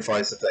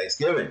sacrifice of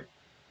thanksgiving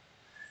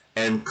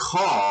and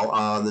call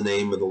on the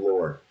name of the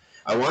Lord."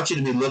 I want you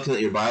to be looking at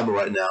your Bible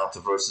right now to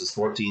verses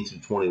 14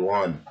 through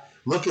 21.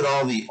 Look at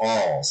all the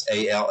alls,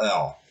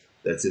 A-L-L,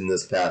 that's in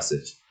this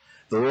passage.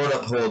 The Lord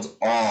upholds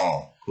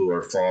all who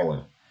are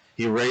fallen.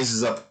 He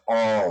raises up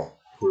all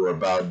who are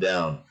bowed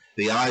down.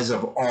 The eyes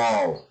of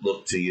all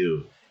look to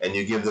you, and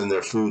you give them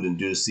their food in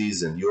due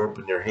season. You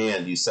open your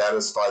hand, you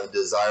satisfy the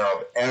desire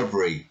of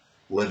every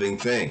living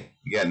thing.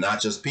 Again,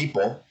 not just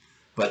people,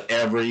 but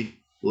every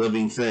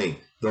living thing.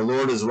 The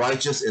Lord is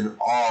righteous in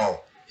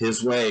all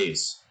his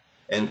ways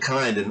and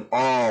kind in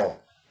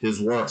all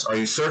his works. Are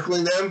you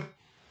circling them?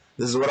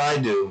 This is what I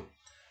do.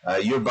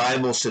 Your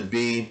Bible should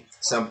be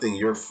something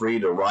you're free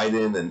to write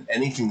in, and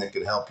anything that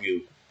can help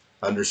you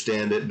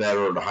understand it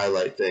better or to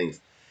highlight things.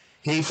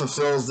 He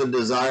fulfills the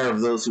desire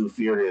of those who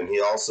fear him. He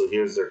also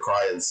hears their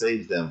cry and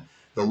saves them.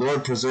 The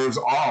Lord preserves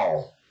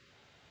all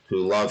who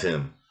love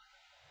him,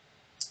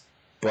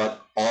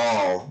 but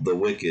all the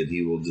wicked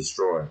he will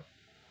destroy.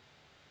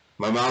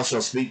 My mouth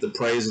shall speak the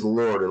praise of the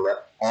Lord, and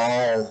let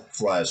all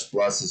flesh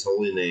bless his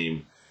holy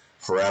name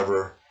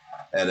forever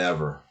and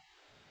ever.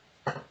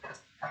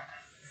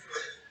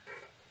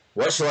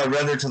 What shall I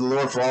render to the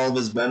Lord for all of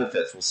his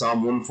benefits? Well, Psalm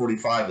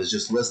 145 has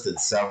just listed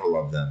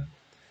several of them.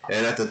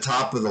 And at the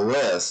top of the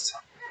list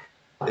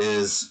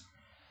is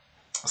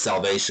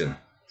salvation,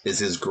 is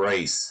his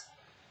grace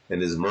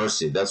and his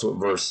mercy. That's what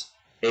verse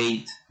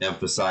 8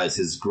 emphasizes,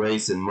 his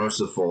grace and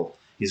merciful.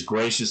 He's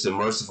gracious and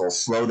merciful,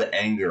 slow to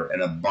anger,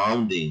 and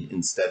abounding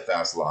in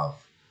steadfast love.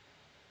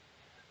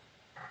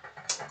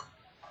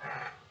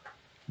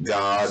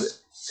 God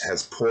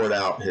has poured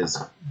out his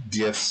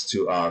gifts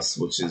to us,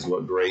 which is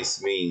what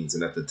grace means.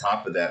 And at the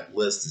top of that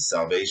list is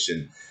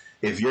salvation.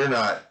 If you're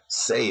not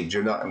saved,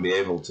 you're not going to be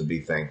able to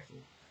be thankful.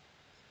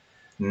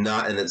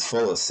 Not in its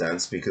fullest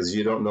sense, because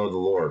you don't know the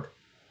Lord.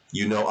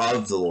 You know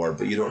of the Lord,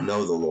 but you don't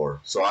know the Lord.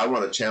 So I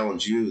want to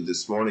challenge you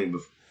this morning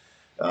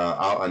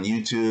out on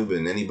YouTube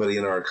and anybody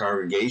in our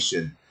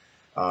congregation.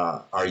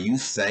 Are you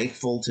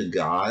thankful to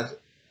God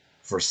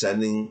for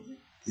sending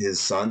his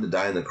son to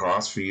die on the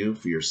cross for you,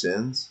 for your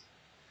sins?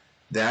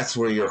 That's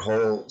where your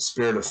whole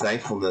spirit of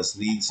thankfulness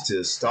needs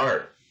to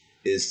start,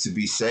 is to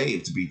be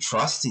saved, to be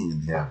trusting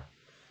in him,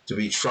 to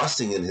be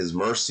trusting in his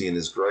mercy and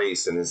his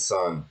grace and his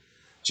son,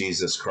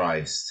 Jesus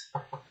Christ.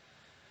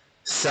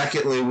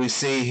 Secondly, we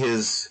see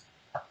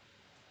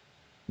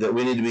that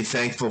we need to be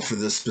thankful for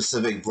the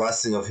specific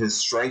blessing of his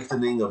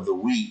strengthening of the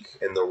weak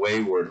and the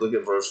wayward. Look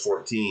at verse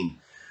 14.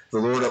 The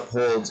Lord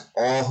upholds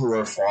all who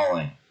are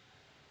falling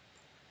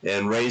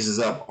and raises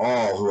up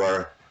all who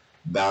are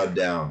bowed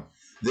down.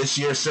 This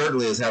year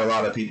certainly has had a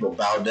lot of people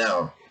bowed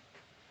down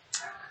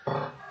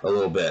a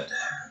little bit.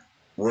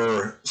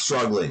 We're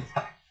struggling.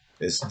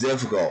 It's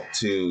difficult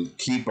to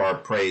keep our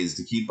praise,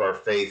 to keep our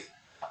faith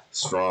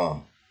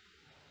strong.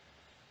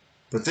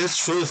 But this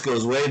truth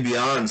goes way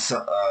beyond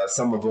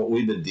some of what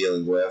we've been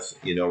dealing with,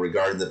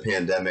 regarding the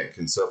pandemic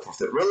and so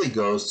forth. It really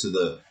goes to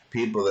the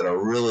people that are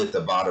really at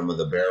the bottom of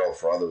the barrel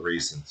for other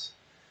reasons.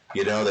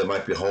 They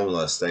might be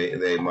homeless.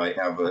 They might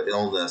have an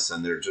illness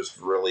and they're just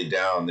really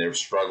down. They're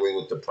struggling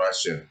with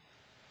depression.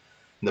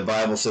 And the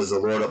Bible says the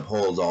Lord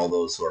upholds all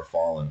those who are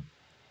fallen.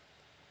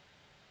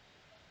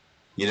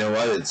 You know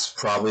what? It's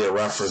probably a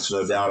reference,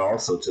 no doubt,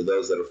 also to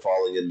those that are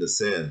falling into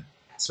sin,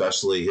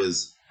 especially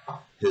his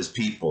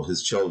people,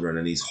 his children,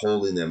 and he's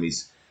holding them.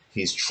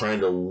 He's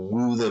trying to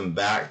woo them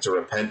back to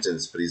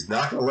repentance, but he's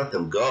not going to let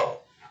them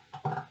go,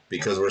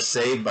 because we're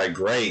saved by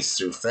grace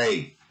through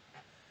faith.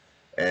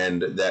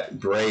 And that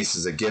grace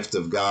is a gift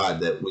of God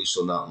that we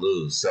shall not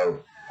lose.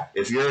 So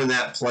if you're in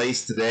that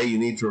place today, you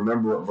need to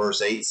remember what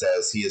verse 8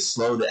 says. He is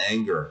slow to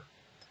anger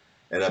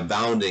and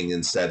abounding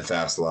in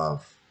steadfast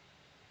love.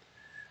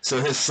 So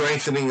his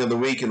strengthening of the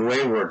weak and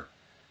wayward.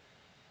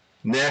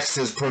 Next,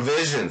 his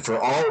provision for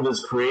all of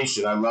his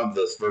creation. I love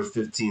this. Verse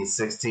 15,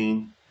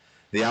 16.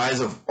 The eyes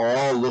of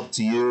all look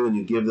to you, and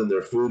you give them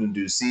their food in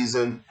due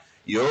season.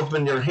 You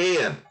open your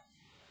hand.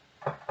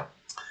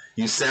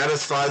 You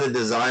satisfy the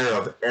desire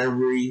of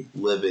every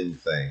living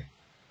thing.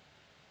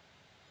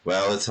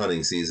 Well, it's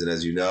hunting season,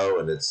 as you know,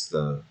 and it's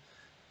the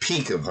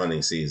peak of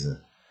hunting season.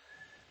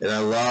 And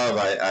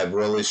I've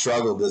really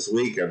struggled this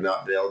week. I've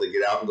not been able to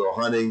get out and go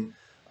hunting.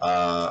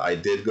 I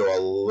did go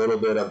a little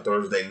bit on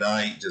Thursday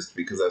night just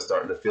because I was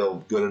starting to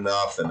feel good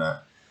enough,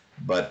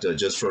 but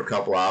just for a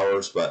couple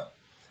hours. But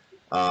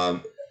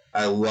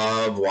I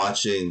love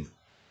watching,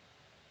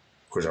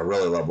 of course, I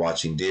really love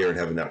watching deer and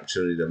having the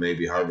opportunity to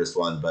maybe harvest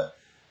one, but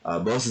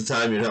most of the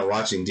time you're not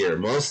watching deer.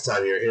 Most of the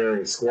time you're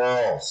hearing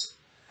squirrels.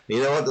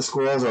 You know what? The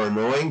squirrels are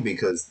annoying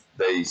because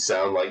they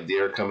sound like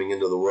deer coming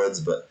into the woods,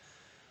 but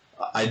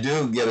I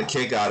do get a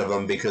kick out of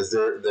them because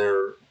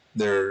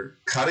they're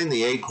cutting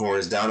the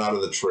acorns down out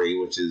of the tree,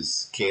 which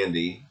is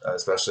candy,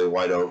 especially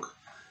white oak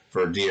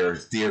for deer.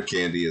 Deer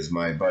candy, as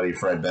my buddy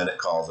Fred Bennett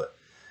calls it.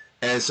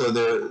 And so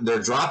they're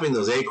dropping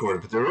those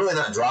acorns, but they're really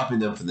not dropping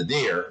them for the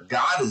deer.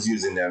 God is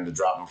using them to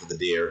drop them for the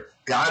deer.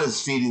 God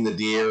is feeding the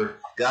deer.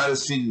 God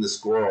is feeding the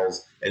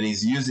squirrels, and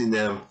he's using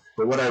them.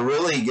 But what I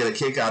really get a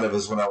kick out of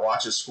is when I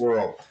watch a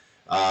squirrel,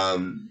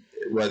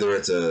 whether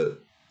it's an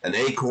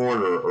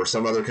acorn or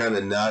some other kind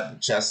of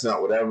nut,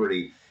 chestnut, whatever,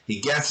 he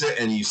gets it,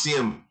 and you see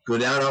him go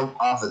down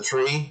off the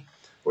tree,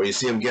 or you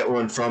see him get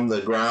one from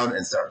the ground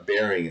and start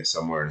burying it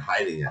somewhere and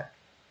hiding it.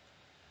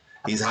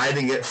 He's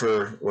hiding it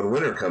for when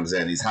winter comes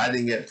in. He's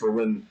hiding it for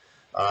when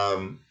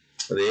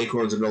the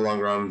acorns are no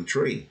longer on the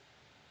tree.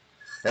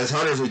 As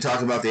hunters, we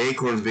talk about the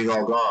acorns being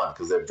all gone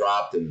because they've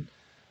dropped and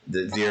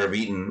the deer have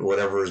eaten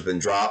whatever has been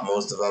dropped,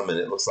 most of them, and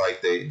it looks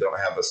like they don't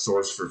have a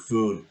source for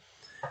food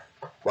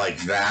like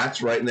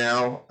that right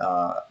now.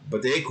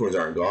 But the acorns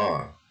aren't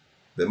gone.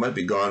 They might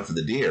be gone for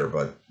the deer,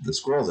 but the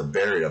squirrels have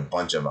buried a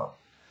bunch of them.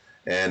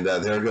 And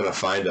they're going to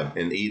find them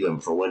and eat them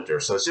for winter.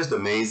 So it's just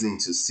amazing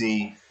to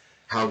see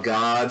how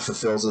God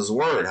fulfills his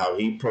word, how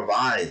he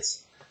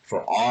provides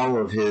for all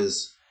of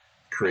his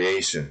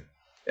creation.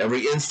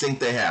 Every instinct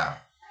they have,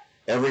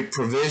 every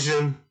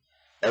provision,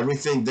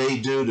 everything they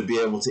do to be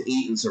able to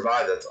eat and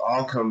survive, that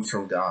all comes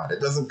from God.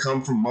 It doesn't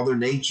come from Mother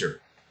Nature.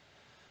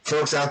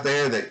 Folks out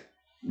there that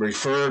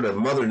refer to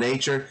Mother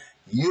Nature,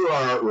 you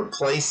are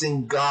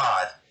replacing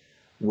God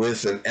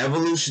with an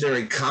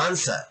evolutionary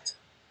concept.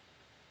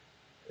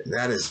 And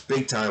that is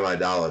big time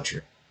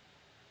idolatry.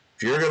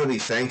 If you're going to be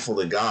thankful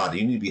to God,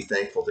 you need to be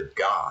thankful to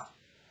God.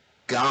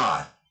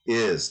 God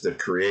is the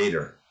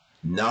creator.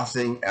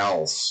 Nothing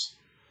else.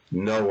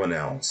 No one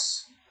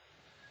else.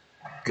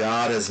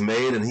 God has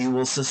made and he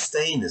will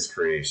sustain his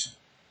creation.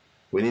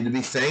 We need to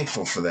be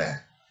thankful for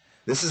that.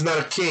 This is not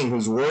a king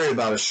who's worried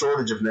about a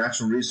shortage of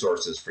natural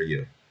resources for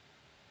you.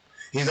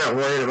 He's not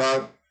worried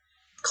about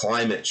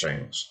climate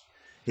change.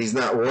 He's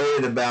not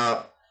worried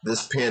about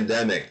this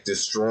pandemic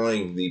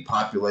destroying the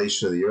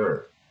population of the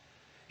earth.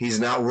 He's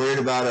not worried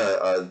about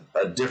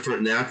a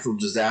different natural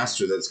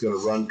disaster that's going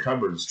to run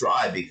cupboards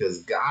dry, because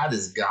God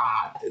is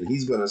God and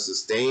he's going to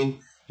sustain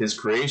his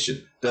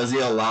creation. Does he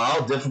allow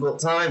difficult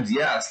times?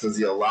 Yes. Does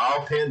he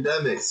allow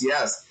pandemics?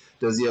 Yes.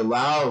 Does he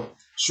allow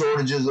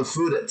shortages of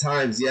food at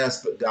times?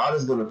 Yes. But God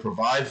is going to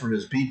provide for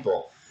his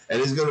people,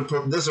 and he's going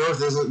to this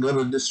earth isn't going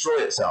to destroy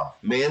itself.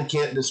 Man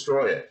can't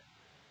destroy it.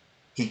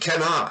 He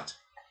cannot,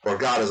 or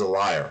God is a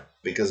liar,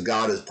 because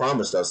God has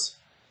promised us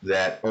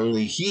that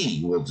only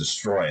he will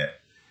destroy it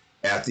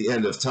at the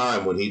end of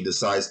time, when he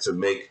decides to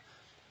make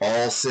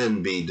all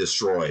sin be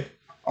destroyed,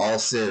 all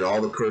sin,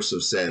 all the curse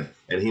of sin,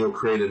 and he will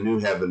create a new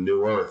heaven,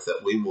 new earth that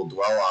we will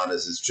dwell on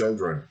as his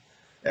children.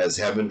 As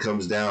heaven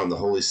comes down, the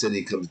holy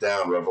city comes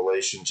down,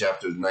 Revelation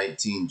chapters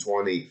 19,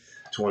 20,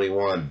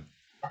 21.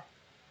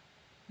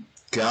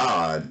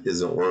 God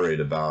isn't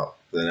worried about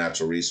the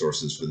natural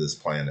resources for this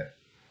planet.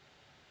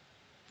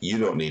 You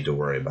don't need to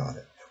worry about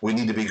it. We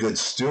need to be good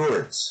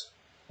stewards.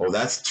 Oh,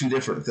 that's two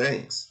different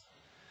things.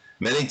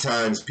 Many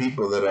times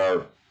people that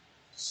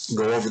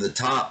go over the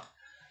top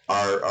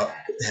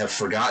have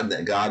forgotten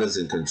that God is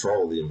in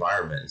control of the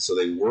environment. So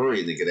they worry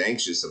and they get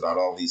anxious about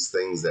all these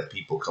things that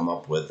people come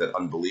up with, that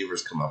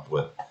unbelievers come up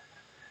with,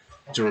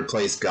 to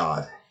replace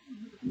God.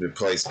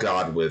 Replace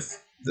God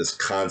with this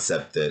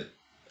concept that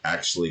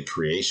actually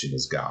creation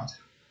is God.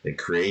 That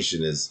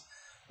creation is,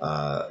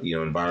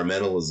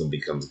 environmentalism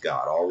becomes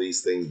God. All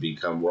these things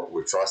become what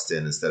we trust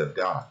in instead of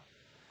God.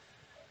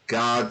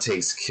 God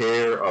takes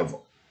care of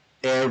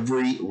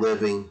every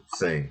living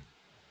thing.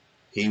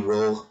 He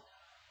will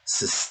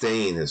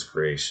sustain his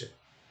creation.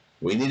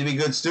 We need to be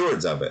good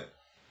stewards of it,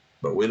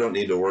 but we don't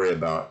need to worry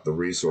about the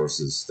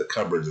resources, the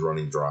cupboards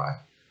running dry.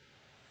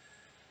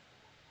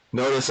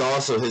 Notice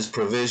also his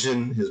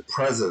provision, his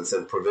presence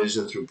and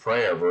provision through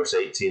prayer, verse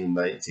 18 and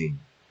 19.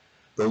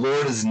 The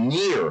Lord is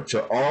near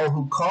to all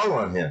who call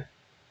on him,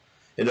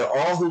 and to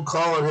all who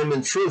call on him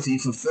in truth. He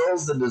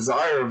fulfills the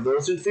desire of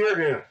those who fear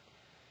him.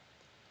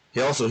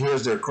 He also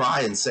hears their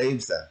cry and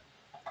saves them.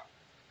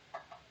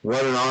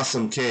 What an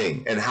awesome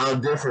king, and how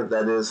different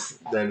that is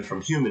than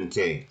from human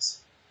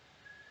kings.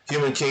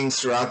 Human kings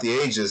throughout the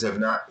ages have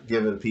not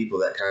given people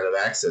that kind of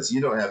access.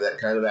 You don't have that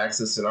kind of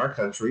access in our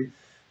country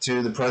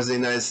to the President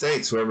of the United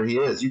States, whoever he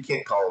is. You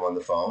can't call him on the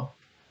phone.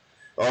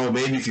 Oh,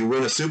 maybe if you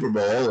win a Super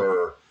Bowl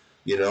or,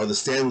 the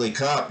Stanley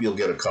Cup, you'll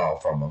get a call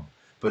from him.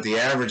 But the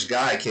average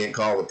guy can't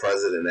call the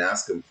president and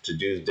ask him to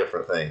do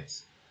different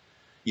things.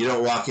 You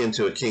don't walk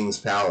into a king's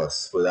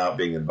palace without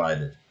being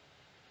invited.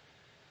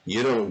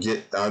 You don't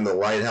get on the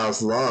White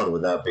House lawn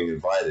without being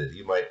invited.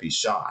 You might be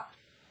shot.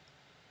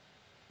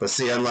 But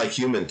see, unlike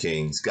human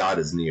kings, God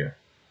is near.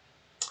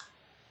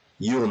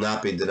 You will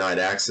not be denied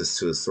access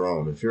to his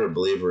throne. If you're a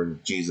believer in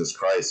Jesus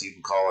Christ, you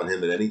can call on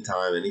him at any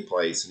time, any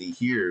place, and he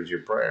hears your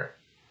prayer.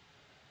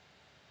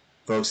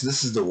 Folks,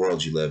 this is the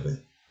world you live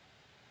in.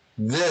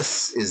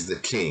 This is the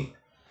king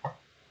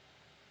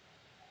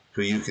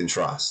who you can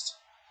trust.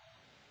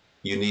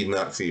 You need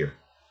not fear.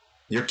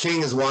 Your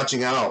king is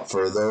watching out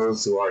for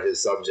those who are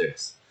his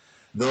subjects,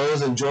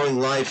 those enjoying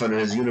life under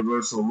his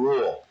universal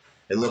rule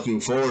and looking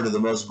forward to the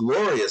most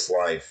glorious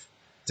life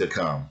to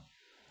come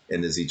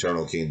in his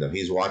eternal kingdom.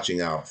 He's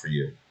watching out for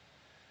you.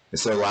 And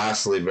so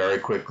lastly, very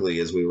quickly,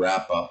 as we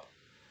wrap up,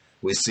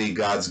 we see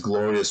God's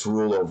glorious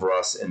rule over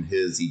us in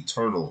his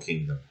eternal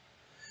kingdom.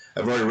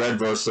 I've already read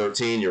verse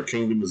 13. Your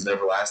kingdom is an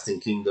everlasting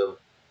kingdom.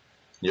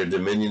 Your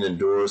dominion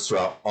endures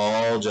throughout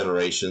all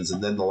generations.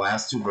 And then the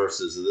last two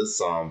verses of this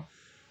psalm,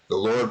 the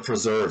Lord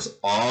preserves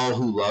all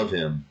who love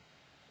him,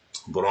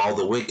 but all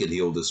the wicked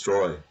he will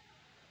destroy.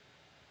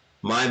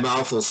 My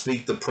mouth will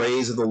speak the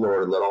praise of the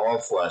Lord, and let all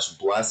flesh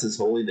bless his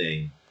holy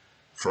name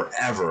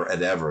forever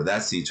and ever.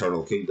 That's the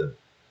eternal kingdom.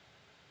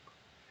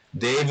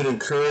 David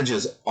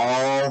encourages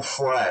all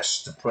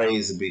flesh to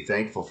praise and be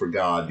thankful for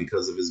God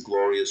because of his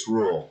glorious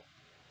rule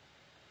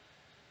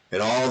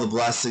and all the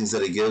blessings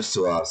that he gives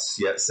to us,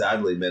 yet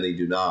sadly many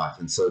do not.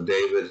 And so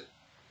David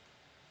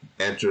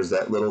enters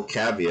that little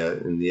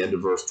caveat in the end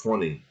of verse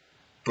 20.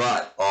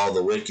 But all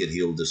the wicked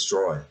he will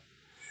destroy.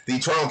 The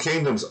eternal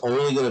kingdom's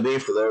only going to be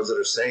for those that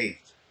are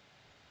saved.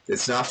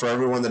 It's not for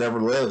everyone that ever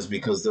lives,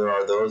 because there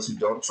are those who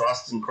don't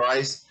trust in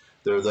Christ.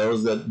 There are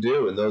those that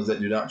do, and those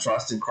that do not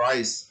trust in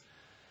Christ,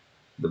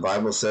 the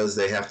Bible says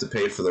they have to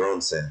pay for their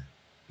own sin.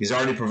 He's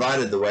already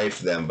provided the way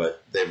for them,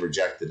 but they've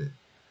rejected it.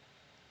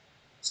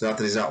 It's not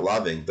that he's not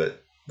loving,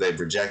 but they've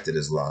rejected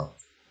his love.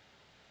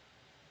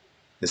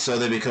 And so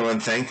they become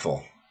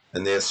unthankful,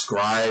 and they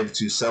ascribe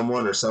to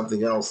someone or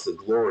something else the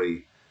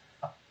glory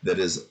that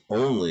is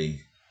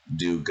only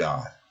due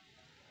God.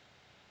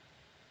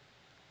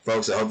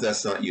 Folks, I hope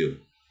that's not you.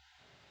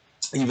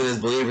 Even as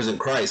believers in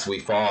Christ, we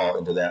fall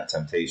into that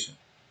temptation.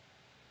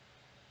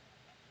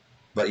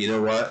 But you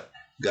know what?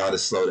 God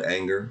is slow to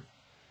anger.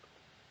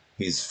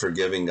 He's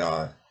forgiving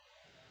God.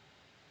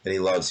 And he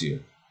loves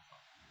you.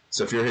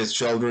 So if you're his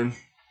children,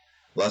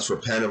 let's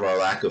repent of our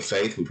lack of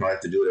faith. We probably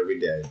have to do it every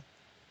day.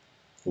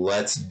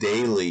 Let's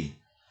daily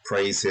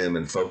praise him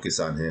and focus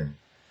on him.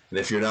 And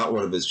if you're not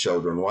one of his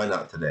children, why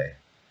not today?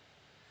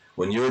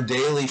 When your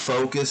daily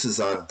focus is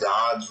on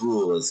God's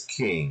rule as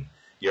king,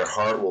 your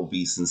heart will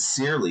be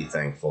sincerely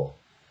thankful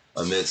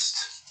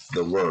amidst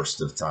the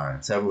worst of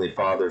times. Heavenly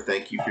Father,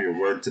 thank you for your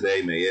word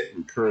today. May it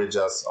encourage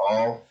us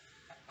all.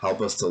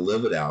 Help us to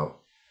live it out.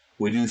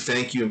 We do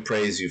thank you and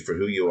praise you for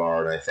who you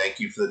are. And I thank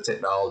you for the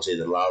technology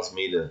that allows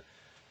me to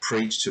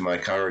preach to my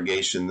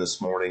congregation this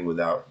morning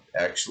without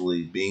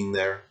actually being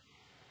there.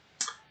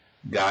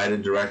 Guide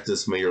and direct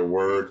us. May your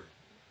word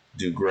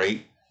do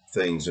great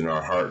things in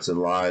our hearts and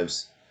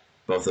lives,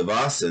 both of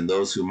us and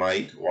those who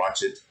might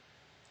watch it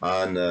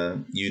on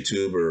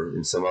YouTube or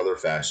in some other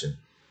fashion.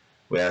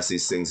 We ask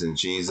these things in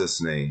Jesus'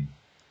 name.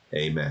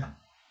 Amen.